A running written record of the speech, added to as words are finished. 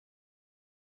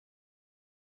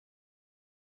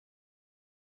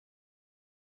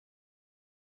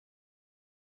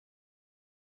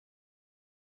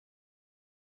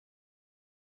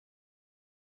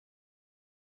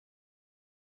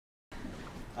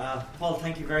Paul,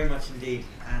 thank you very much indeed,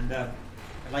 and I'd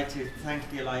like to thank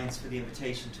the Alliance for the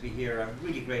invitation to be here. I'm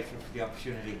really grateful for the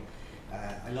opportunity.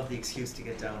 I love the excuse to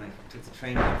get down. I took the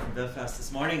train down from Belfast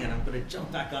this morning, and I'm going to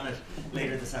jump back on it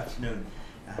later this afternoon.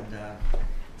 And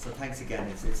so thanks again.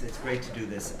 It's great to do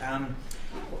this.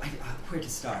 Where to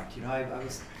start? You know, I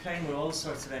was playing with all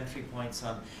sorts of entry points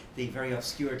on the very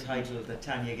obscure title that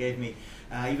Tanya gave me.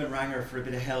 I even rang her for a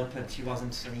bit of help, and she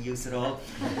wasn't any use at all.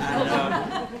 And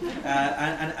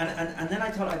then I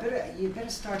thought you better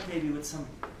start maybe with some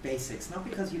basics, not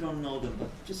because you don't know them, but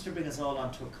just to bring us all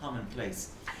onto a common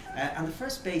place. And the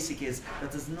first basic is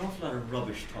that there's an awful lot of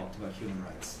rubbish talked about human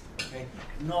rights. Okay,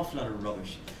 an awful lot of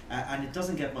rubbish, and it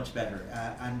doesn't get much better.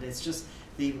 And it's just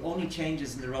the only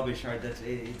changes in the rubbish are that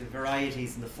the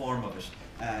varieties in the form of it,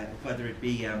 whether it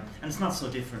be, and it's not so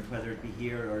different whether it be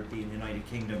here or it be in the United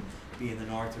Kingdom, be in the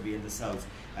north or be in the south.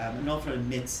 An awful lot of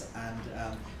myths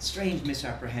and strange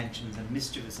misapprehensions and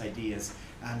mischievous ideas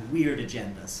and weird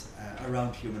agendas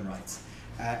around human rights.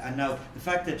 And now, the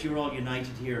fact that you're all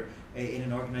united here in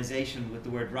an organisation with the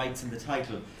word rights in the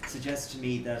title suggests to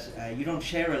me that you don't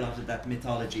share a lot of that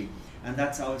mythology, and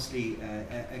that's obviously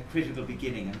a critical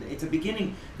beginning. And it's a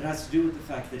beginning that has to do with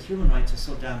the fact that human rights are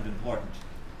so damned important.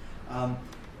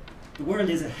 The world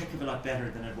is a heck of a lot better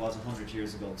than it was 100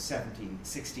 years ago, 70,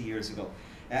 60 years ago.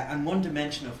 And one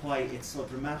dimension of why it's so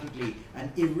dramatically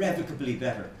and irrevocably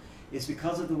better is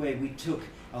because of the way we took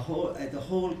the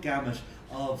whole gamut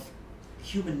of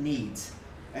human needs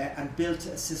and built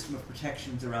a system of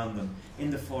protections around them in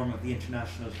the form of the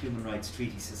International Human Rights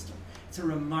Treaty system. It's a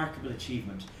remarkable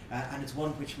achievement, and it's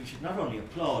one which we should not only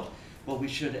applaud, but we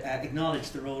should acknowledge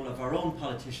the role of our own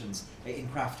politicians in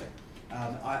crafting.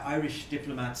 Irish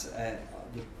diplomats,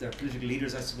 their political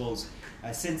leaders, I suppose,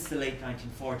 since the late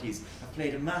 1940s, have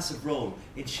played a massive role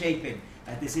in shaping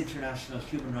this international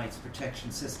human rights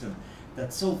protection system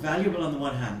that's so valuable on the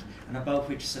one hand, and about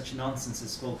which such nonsense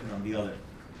is spoken on the other.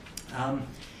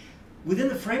 Within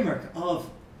the framework of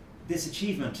this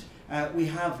achievement, we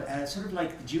have sort of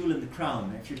like the jewel in the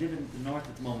crown. If you live in the north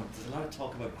at the moment, there's a lot of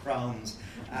talk about crowns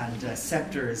and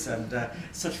scepters and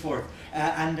such forth.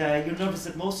 You'll notice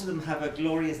that most of them have a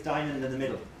glorious diamond in the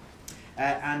middle.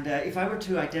 If I were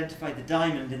to identify the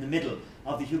diamond in the middle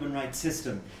of the human rights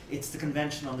system, it's the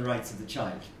Convention on the Rights of the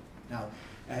Child. Now,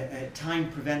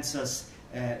 time prevents us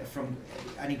from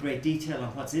any great detail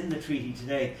on what's in the treaty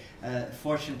today,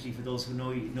 fortunately for those who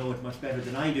know it much better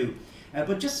than I do.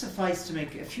 But just suffice to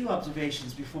make a few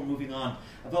observations before moving on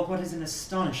about what is an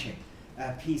astonishing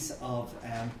piece of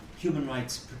human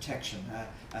rights protection,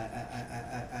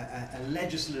 a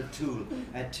legislative tool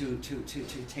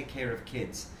to take care of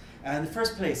kids. In the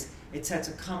first place, it sets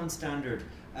a common standard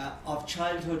of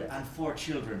childhood and for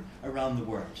children around the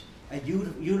world. A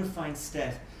unifying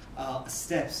set of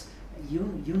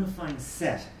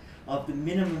the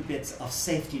minimum bits of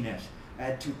safety net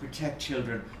to protect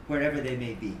children wherever they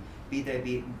may be. Be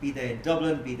they in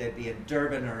Dublin, be they in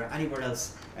Durban, or anywhere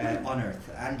else on earth.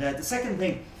 And the second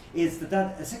thing is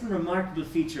that a second remarkable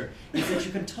feature is that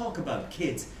you can talk about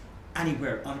kids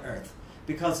anywhere on earth,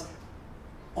 because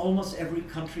almost every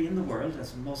country in the world,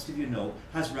 as most of you know,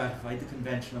 has ratified the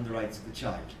Convention on the Rights of the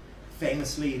Child.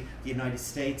 Famously, the United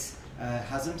States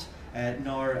hasn't,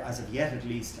 nor as of yet at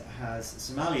least has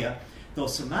Somalia, though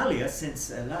Somalia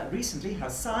since recently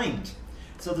has signed.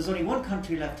 So there's only one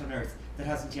country left on earth that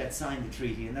hasn't yet signed the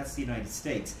treaty, and that's the United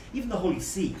States. Even the Holy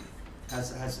See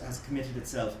has committed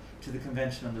itself to the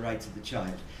Convention on the Rights of the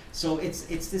Child. So it's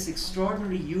this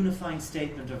extraordinary unifying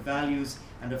statement of values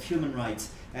and of human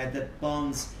rights that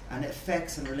bonds and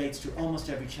affects and relates to almost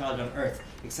every child on earth,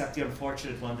 except the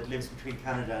unfortunate one that lives between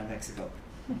Canada and Mexico.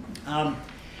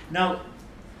 Now,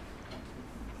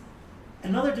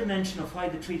 another dimension of why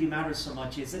the treaty matters so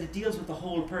much is that it deals with the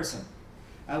whole person.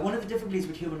 One of the difficulties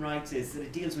with human rights is that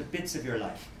it deals with bits of your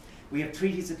life. We have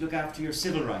treaties that look after your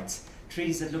civil rights,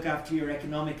 treaties that look after your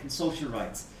economic and social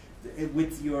rights,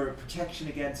 with your protection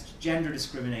against gender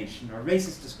discrimination or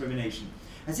racist discrimination,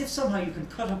 as if somehow you can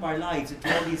cut up our lives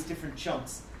into all these different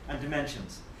chunks and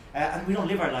dimensions. And we don't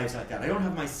live our lives like that. I don't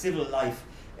have my civil life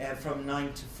from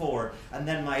 9 to 4, and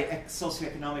then my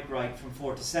socioeconomic right from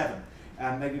 4 to 7,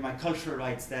 maybe my cultural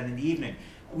rights then in the evening.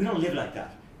 We don't live like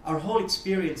that. Our whole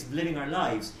experience of living our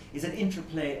lives is an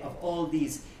interplay of all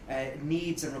these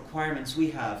needs and requirements we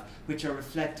have, which are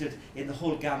reflected in the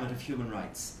whole gamut of human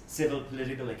rights: civil,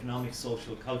 political, economic,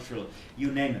 social, cultural,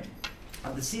 you name it.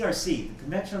 And the CRC, the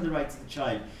Convention on the Rights of the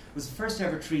Child, was the first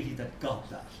ever treaty that got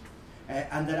that,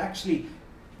 and that actually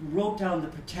wrote down the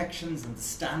protections and the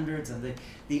standards and the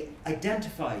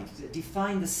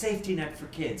defined the safety net for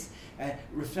kids,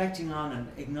 reflecting on and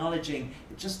acknowledging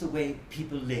just the way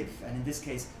people live, and in this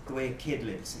case, the way a kid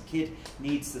lives. A kid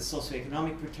needs the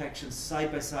socioeconomic protections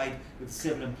side by side with the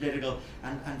civil and political,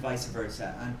 and vice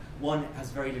versa, and one has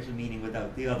very little meaning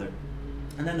without the other.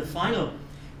 And then the final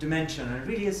dimension, and it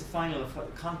really is the final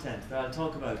content that I'll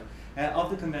talk about, of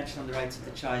the Convention on the Rights of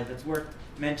the Child, that's worth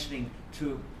mentioning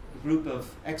to a group of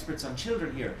experts on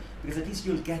children here, because at least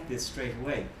you'll get this straight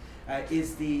away,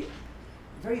 is the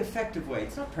very effective way,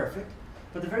 it's not perfect,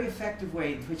 but the very effective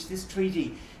way in which this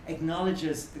treaty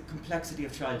acknowledges the complexity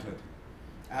of childhood.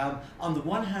 On the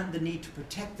one hand, the need to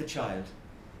protect the child,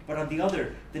 but on the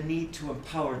other, the need to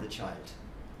empower the child.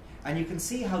 And you can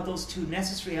see how those two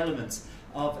necessary elements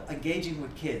of engaging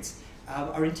with kids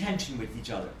are in tension with each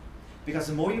other. Because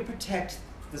the more you protect,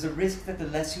 there's a risk that the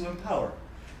less you empower.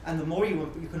 And the more you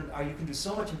can do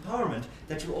so much empowerment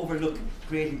that you overlook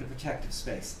creating the protective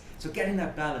space. So getting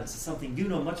that balance is something you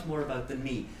know much more about than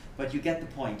me, but you get the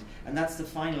point. And that's the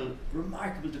final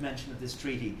remarkable dimension of this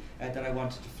treaty that I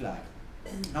wanted to flag.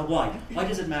 Now why? Why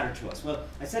does it matter to us? Well,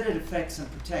 I said it affects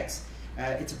and protects.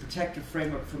 It's a protective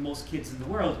framework for most kids in the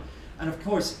world. And of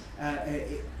course,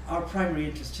 our primary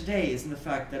interest today is in the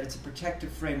fact that it's a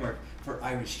protective framework for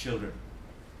Irish children.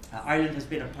 Ireland has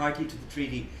been a party to the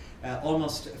treaty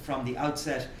almost from the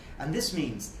outset, and this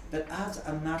means that as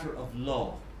a matter of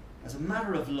law,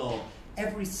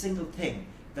 every single thing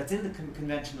that's in the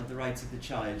Convention on the Rights of the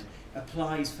Child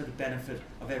applies for the benefit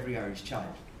of every Irish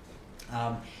child.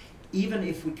 Even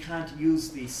if we can't use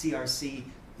the CRC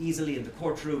easily in the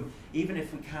courtroom, even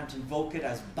if we can't invoke it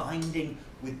as binding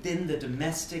within the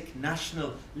domestic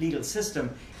national legal system,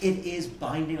 it is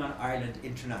binding on Ireland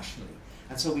internationally.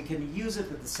 And so we can use it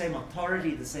with the same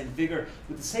authority, the same vigour,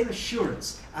 with the same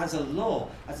assurance as a law,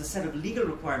 as a set of legal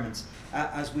requirements,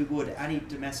 as we would any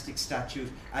domestic statute,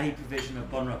 any provision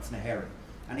of Bunrach's na hÉireann.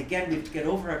 And again, we have to get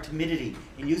over our timidity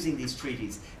in using these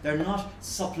treaties. They're not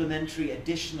supplementary,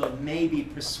 additional, maybe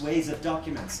persuasive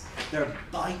documents. They're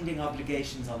binding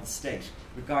obligations on the state,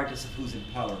 regardless of who's in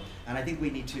power. And I think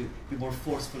we need to be more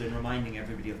forceful in reminding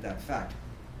everybody of that fact.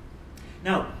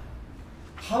 Now,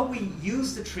 how we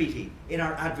use the treaty in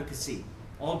our advocacy,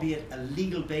 albeit a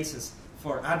legal basis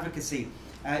for advocacy,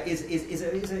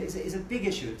 is a big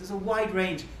issue. There's a wide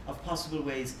range of possible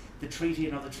ways the treaty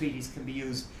and other treaties can be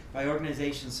used by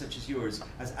organisations such as yours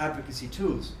as advocacy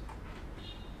tools.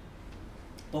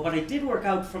 But what I did work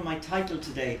out from my title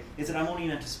today is that I'm only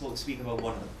meant to speak about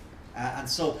one of them. And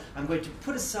so I'm going to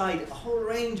put aside a whole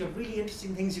range of really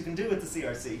interesting things you can do with the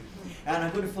CRC, and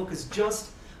I'm going to focus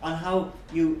just on how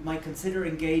you might consider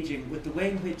engaging with the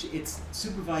way in which it's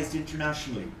supervised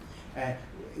internationally,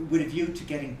 with a view to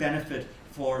getting benefit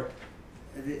for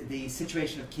the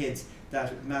situation of kids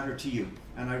that matter to you.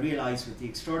 And I realise with the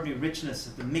extraordinary richness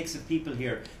of the mix of people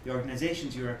here, the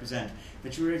organisations you represent,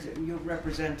 that you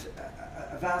represent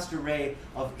a vast array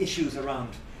of issues around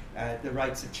the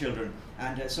rights of children.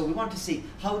 And so we want to see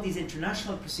how these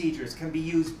international procedures can be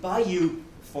used by you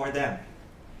for them.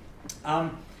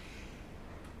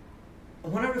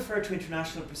 When I refer to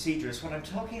international procedures, what I'm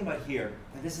talking about here,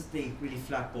 and this is the really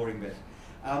flat, boring bit,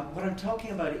 what I'm talking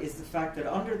about is the fact that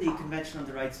under the Convention on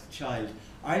the Rights of the Child,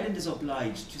 Ireland is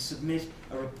obliged to submit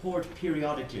a report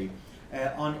periodically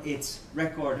on its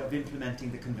record of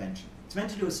implementing the Convention. It's meant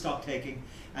to do a stock taking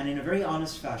and in a very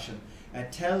honest fashion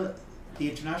tell the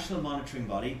international monitoring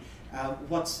body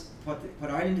what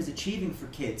Ireland is achieving for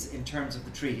kids in terms of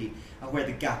the treaty and where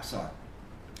the gaps are.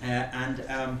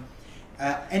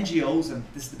 NGOs, and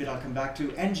this is the bit I'll come back to,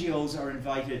 NGOs are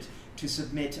invited to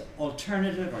submit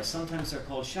alternative, or sometimes they're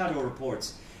called shadow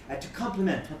reports, to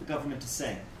complement what the government is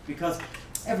saying. Because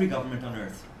every government on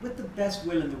earth, with the best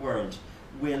will in the world,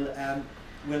 will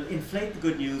inflate the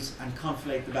good news and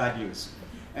conflate the bad news.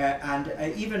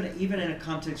 Even in a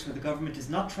context where the government is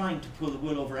not trying to pull the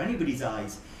wool over anybody's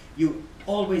eyes, you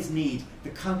always need the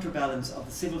counterbalance of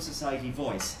the civil society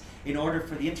voice in order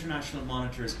for the international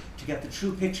monitors to get the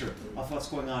true picture of what's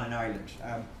going on in Ireland.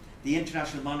 The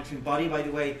international monitoring body, by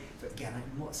the way, again,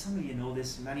 some of you know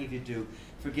this, many of you do,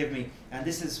 forgive me, and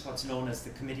this is what's known as the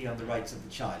Committee on the Rights of the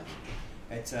Child.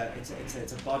 It's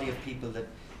a body of people that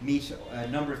meet a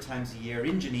number of times a year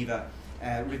in Geneva,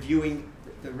 reviewing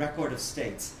the record of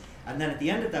states. And then at the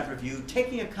end of that review,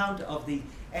 taking account of the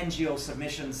NGO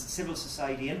submissions, civil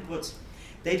society inputs,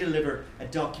 they deliver a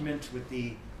document with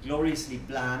the gloriously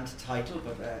bland title,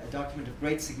 but a document of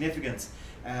great significance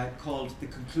called The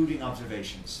Concluding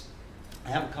Observations. I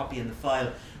have a copy in the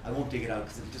file. I won't dig it out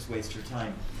because it'll just waste your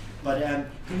time. But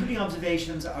concluding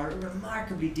observations are a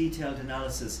remarkably detailed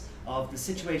analysis of the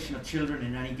situation of children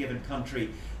in any given country,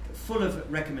 full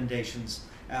of recommendations,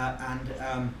 and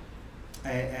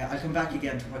I'll come back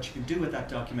again to what you can do with that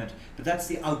document, but that's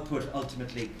the output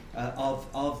ultimately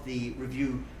of the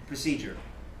review procedure.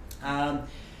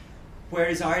 Where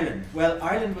is Ireland? Well,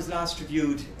 Ireland was last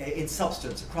reviewed in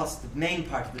substance across the main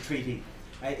part of the treaty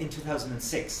in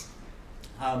 2006.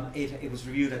 It was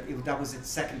reviewed, that was its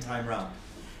second time round.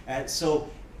 So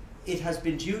it has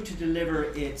been due to deliver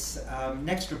its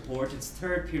next report, its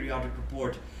third periodic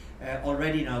report,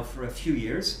 already now for a few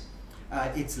years.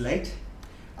 It's late,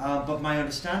 but my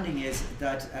understanding is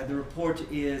that the report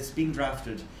is being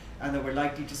drafted and that we're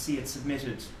likely to see it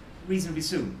submitted reasonably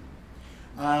soon.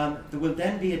 There will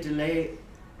then be a delay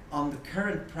on the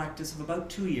current practice of about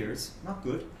 2 years, not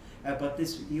good, but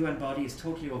this UN body is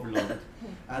totally overloaded.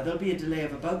 There'll be a delay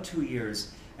of about 2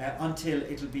 years until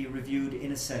it'll be reviewed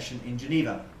in a session in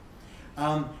Geneva.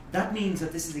 That means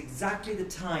that this is exactly the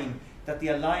time that the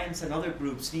Alliance and other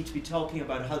groups need to be talking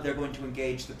about how they're going to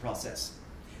engage the process.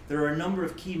 There are a number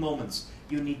of key moments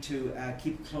you need to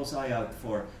keep a close eye out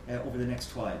for over the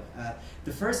next while.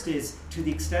 The first is, to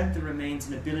the extent there remains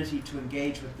an ability to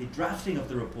engage with the drafting of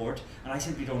the report, and I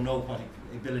simply don't know what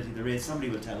ability there is, somebody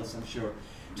will tell us, I'm sure.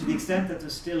 To the extent that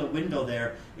there's still a window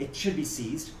there, it should be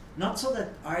seized. Not so that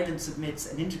Ireland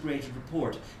submits an integrated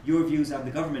report, your views and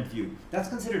the government view. That's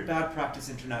considered bad practice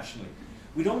internationally.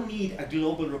 We don't need a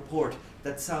global report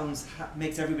that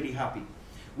makes everybody happy.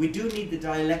 We do need the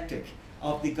dialectic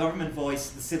of the government voice,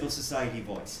 the civil society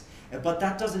voice. But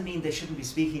that doesn't mean they shouldn't be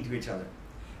speaking to each other.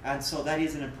 And so that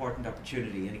is an important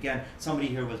opportunity. And again, somebody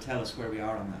here will tell us where we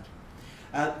are on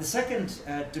that. The second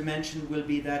dimension will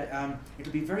be that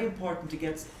it'll be very important to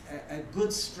get a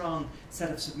good, strong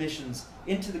set of submissions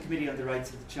into the Committee on the Rights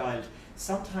of the Child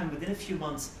sometime within a few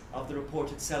months of the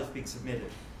report itself being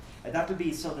submitted. That will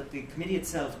be so that the committee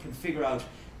itself can figure out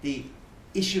the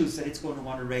issues that it's going to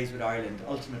want to raise with Ireland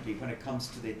ultimately when it comes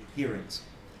to the hearings.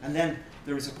 And then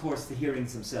there is, of course, the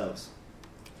hearings themselves,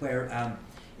 where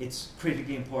it's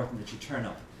critically important that you turn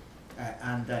up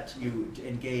and that you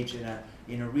engage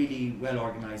in a really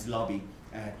well-organised lobby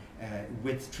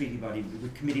with treaty body,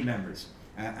 with committee members.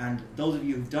 And those of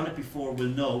you who've done it before will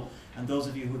know, and those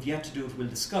of you who've yet to do it will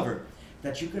discover,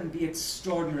 that you can be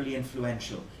extraordinarily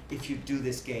influential if you do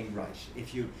this game right.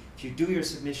 If you do your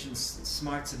submissions,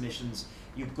 smart submissions,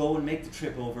 you go and make the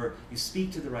trip over, you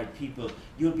speak to the right people,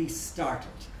 you'll be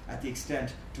startled at the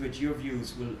extent to which your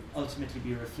views will ultimately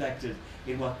be reflected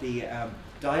in what the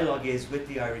dialogue is with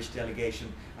the Irish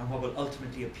delegation and what will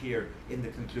ultimately appear in the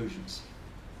conclusions.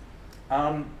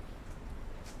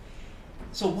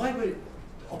 So why would,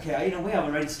 okay, in a way I've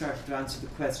already started to answer the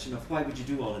question of why would you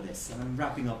do all of this, and I'm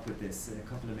wrapping up with this in a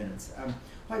couple of minutes.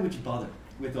 Why would you bother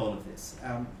with all of this?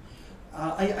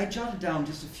 I jotted down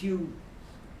just a few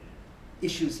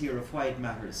issues here of why it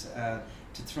matters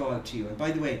to throw out to you. And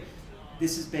by the way,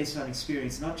 this is based on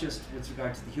experience, not just with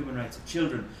regard to the human rights of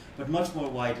children, but much more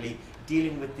widely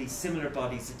dealing with the similar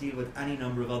bodies that deal with any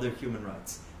number of other human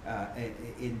rights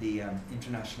in the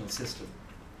international system.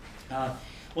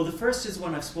 Well, the first is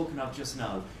one I've spoken of just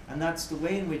now, and that's the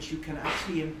way in which you can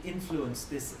actually influence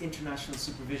this international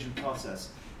supervision process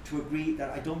to agree that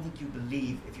I don't think you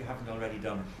believe if you haven't already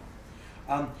done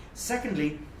it.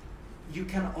 Secondly, you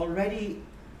can already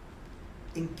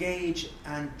engage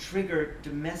and trigger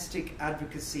domestic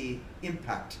advocacy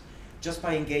impact just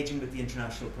by engaging with the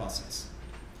international process.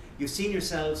 You've seen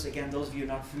yourselves, again, those of you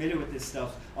not familiar with this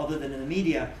stuff, other than in the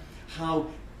media, how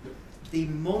the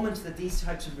moment that these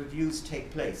types of reviews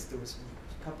take place, there was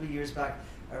a couple of years back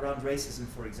around racism,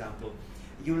 for example,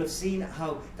 you will have seen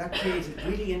how that created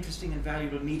really interesting and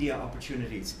valuable media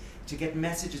opportunities to get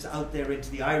messages out there into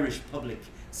the Irish public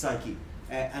psyche.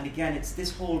 And again, it's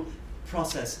this whole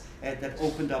process that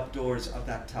opened up doors of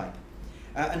that type.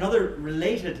 Another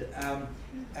related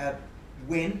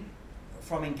win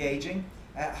from engaging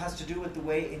has to do with the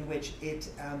way in which it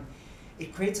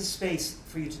creates a space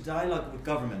for you to dialogue with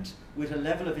government with a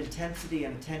level of intensity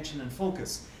and attention and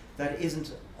focus that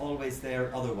isn't always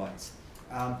there otherwise.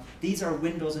 These are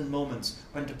windows and moments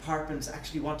when departments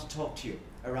actually want to talk to you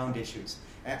around issues.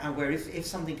 And where if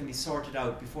something can be sorted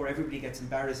out before everybody gets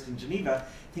embarrassed in Geneva,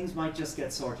 things might just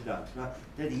get sorted out.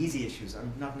 They're the easy issues,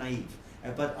 I'm not naive.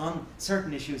 But on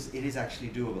certain issues, it is actually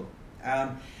doable.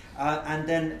 And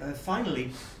then finally,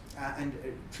 and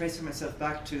tracing myself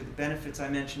back to the benefits I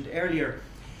mentioned earlier,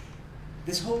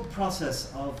 this whole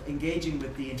process of engaging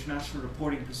with the international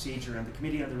reporting procedure and the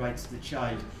Committee on the Rights of the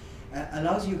Child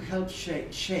allows you to help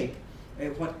shape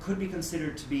what could be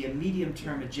considered to be a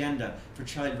medium-term agenda for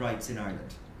child rights in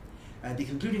Ireland. The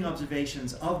concluding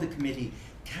observations of the committee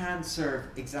can serve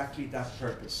exactly that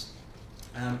purpose.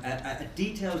 A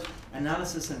detailed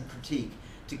analysis and critique,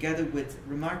 together with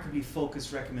remarkably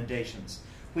focused recommendations,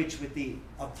 which with the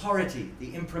authority,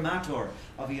 the imprimatur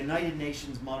of a United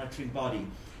Nations monitoring body,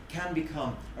 can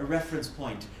become a reference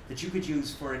point that you could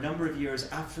use for a number of years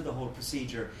after the whole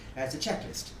procedure as a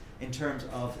checklist in terms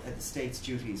of the state's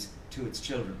duties to its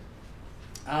children.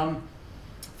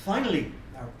 Finally,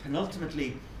 or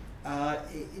penultimately,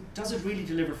 does it really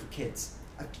deliver for kids?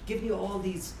 I've given you all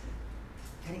these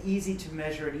kind of easy to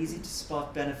measure and easy to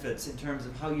spot benefits in terms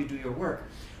of how you do your work.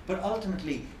 But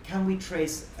ultimately, can we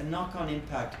trace a knock-on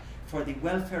impact for the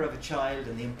welfare of a child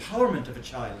and the empowerment of a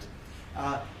child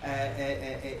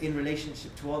in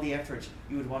relationship to all the effort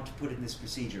you would want to put in this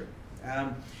procedure?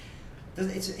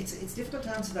 It's difficult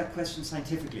to answer that question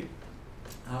scientifically,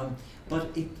 but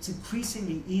it's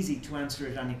increasingly easy to answer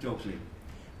it anecdotally.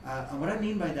 And what I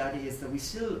mean by that is that we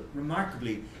still,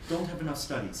 remarkably, don't have enough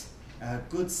studies,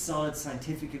 good, solid,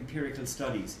 scientific, empirical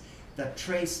studies that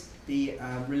trace the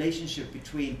relationship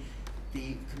between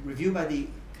the review by the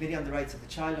Committee on the Rights of the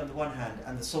Child on the one hand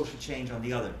and the social change on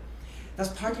the other. That's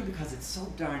partly because it's so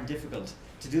darn difficult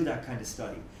to do that kind of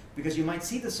study, because you might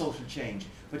see the social change,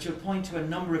 but you'll point to a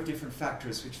number of different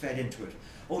factors which fed into it,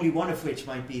 only one of which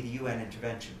might be the UN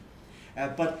intervention.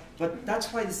 But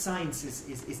that's why the science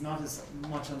is not as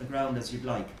much on the ground as you'd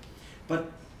like.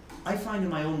 But I find in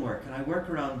my own work, and I work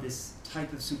around this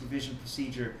type of supervision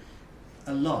procedure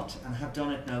a lot, and have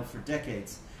done it now for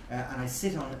decades, and I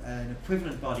sit on an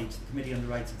equivalent body to the Committee on the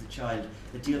Rights of the Child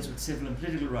that deals with civil and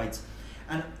political rights,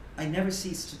 and I never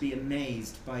cease to be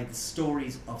amazed by the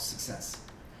stories of success.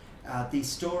 The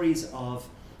stories of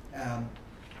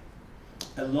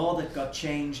a law that got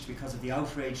changed because of the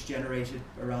outrage generated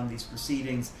around these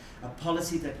proceedings, a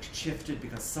policy that shifted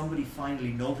because somebody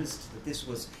finally noticed that this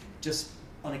was just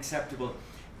unacceptable,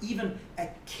 even a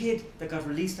kid that got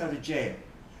released out of jail,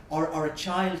 or a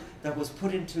child that was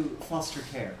put into foster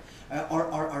care,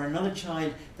 or another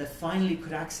child that finally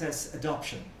could access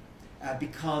adoption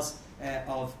because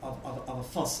of a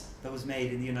fuss that was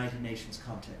made in the United Nations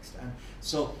context. And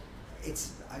so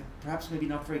it's perhaps maybe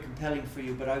not very compelling for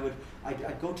you, but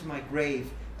I'd go to my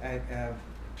grave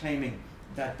claiming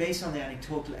that based on the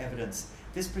anecdotal evidence,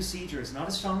 this procedure is not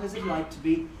as strong as it'd like to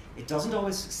be. It doesn't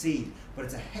always succeed, but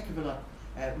it's a heck of a lot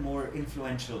more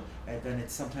influential than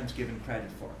it's sometimes given credit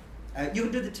for. You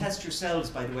can do the test yourselves,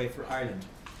 by the way, for Ireland,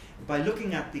 by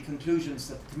looking at the conclusions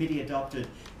that the committee adopted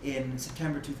in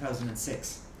September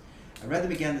 2006. I read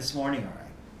them again this morning, or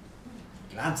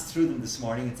I glanced through them this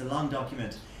morning. It's a long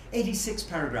document, 86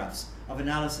 paragraphs of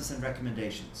analysis and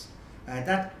recommendations.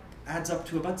 That adds up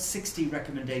to about 60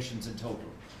 recommendations in total.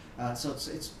 So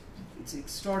it's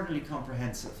extraordinarily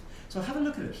comprehensive. So have a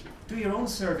look at it. Do your own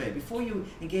survey before you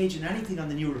engage in anything on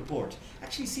the new report.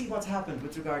 Actually see what's happened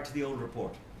with regard to the old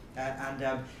report. And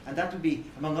that will be,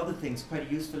 among other things, quite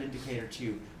a useful indicator to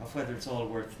you of whether it's all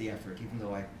worth the effort, even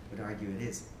though I would argue it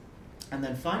is. And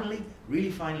then finally,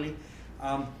 really finally,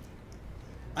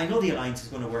 I know the Alliance is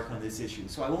going to work on this issue,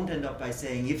 so I won't end up by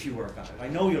saying if you work on it. I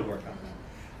know you'll work on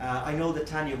it. I know that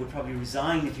Tanya would probably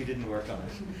resign if you didn't work on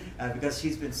it, because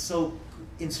she's been so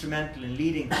instrumental in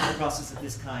leading a process of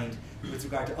this kind with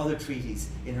regard to other treaties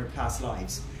in her past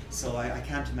lives. So I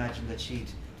can't imagine that she'd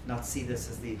not see this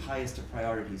as the highest of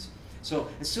priorities. So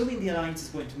assuming the Alliance is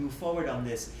going to move forward on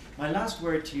this, my last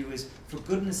word to you is, for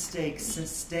goodness sake,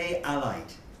 stay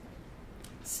allied.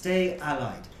 Stay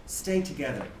allied. Stay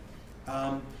together.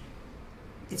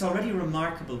 It's already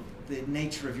remarkable, the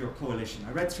nature of your coalition.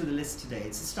 I read through the list today.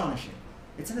 It's astonishing.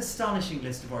 It's an astonishing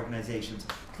list of organisations,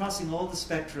 crossing all the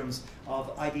spectrums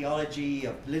of ideology,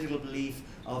 of political belief,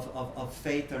 of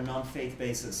faith or non-faith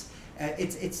basis. I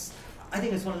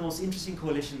think it's one of the most interesting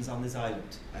coalitions on this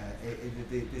island,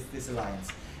 this alliance.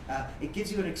 It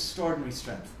gives you an extraordinary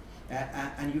strength,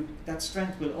 and that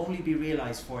strength will only be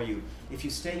realised for you if you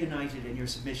stay united in your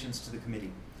submissions to the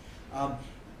committee.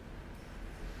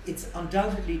 It's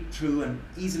undoubtedly true and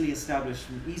easily established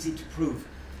and easy to prove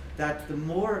that the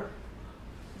more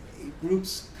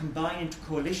groups combine into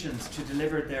coalitions to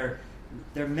deliver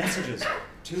their messages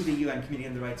to the UN Committee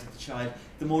on the Rights of the Child,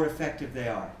 the more effective they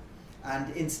are.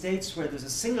 And in states where there's a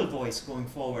single voice going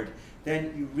forward,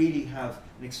 then you really have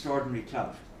an extraordinary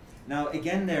clout. Now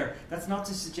again that's not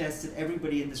to suggest that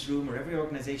everybody in this room or every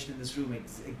organisation in this room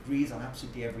agrees on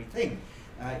absolutely everything.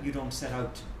 You don't set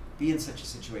out to be in such a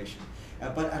situation.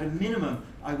 But at a minimum,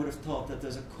 I would have thought that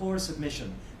there's a core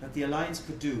submission that the Alliance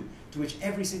could do, to which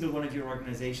every single one of your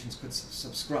organisations could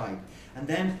subscribe. And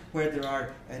then where there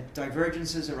are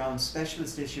divergences around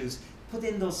specialist issues, put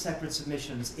in those separate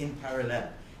submissions in parallel.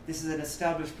 This is an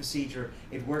established procedure,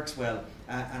 it works well,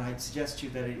 and I'd suggest to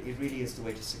you that it really is the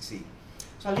way to succeed.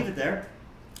 So I'll leave it there.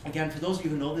 Again, for those of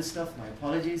you who know this stuff, my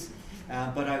apologies,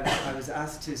 but I was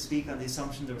asked to speak on the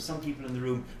assumption there were some people in the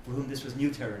room for whom this was new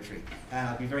territory.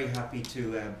 I'll be very happy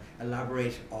to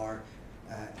elaborate or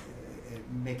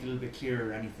make it a little bit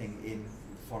clearer anything in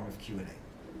the form of Q&A.